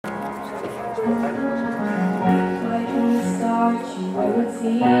Why from the start you were a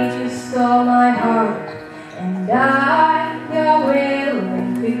thief, you stole my heart, and I, your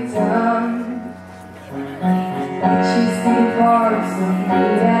willing victim. But you see parts of me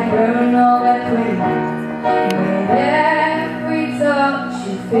that burn all that quick. With every touch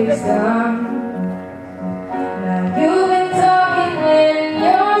you fix them. Now you've been talking in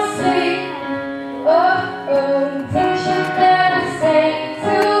your sleep. Oh, oh, things you never say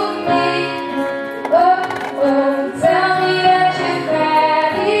to me. Oh, oh, tell me that you've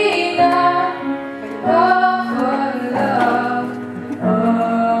had enough. Oh, oh, love.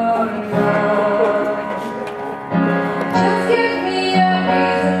 Oh, no. Just give me a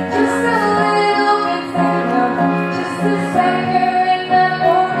reason, just a little bit's enough. Just a sucker in that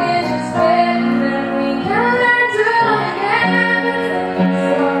mortgage is spent, and we can learn to love again.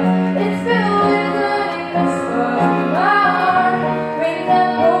 It's been whispering from my heart. When that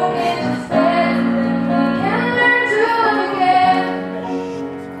mortgage is spent, and we can learn to love again.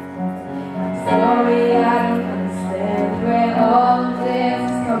 I'm sorry, I don't understand where all of this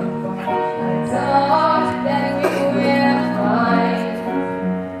is coming from. I thought that we were fine.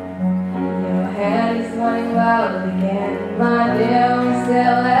 Your head is running wild again, my dear.